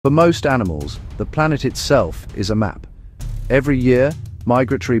For most animals, the planet itself is a map. Every year,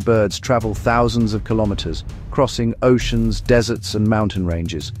 migratory birds travel thousands of kilometers, crossing oceans, deserts, and mountain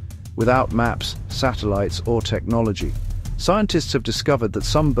ranges. Without maps, satellites, or technology, scientists have discovered that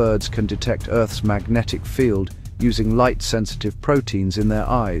some birds can detect Earth's magnetic field using light-sensitive proteins in their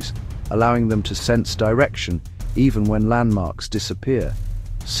eyes, allowing them to sense direction even when landmarks disappear.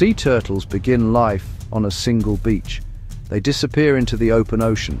 Sea turtles begin life on a single beach. They disappear into the open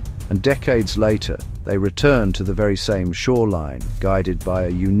ocean, and decades later, they return to the very same shoreline, guided by a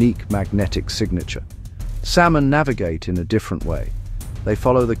unique magnetic signature. Salmon navigate in a different way. They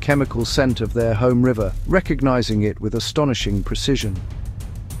follow the chemical scent of their home river, recognizing it with astonishing precision.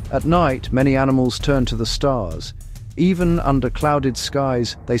 At night, many animals turn to the stars. Even under clouded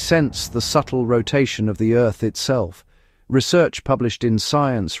skies, they sense the subtle rotation of the Earth itself. Research published in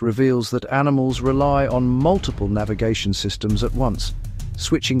Science reveals that animals rely on multiple navigation systems at once,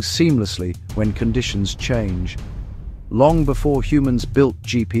 switching seamlessly when conditions change. Long before humans built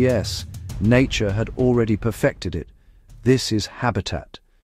GPS, nature had already perfected it. This is habitat.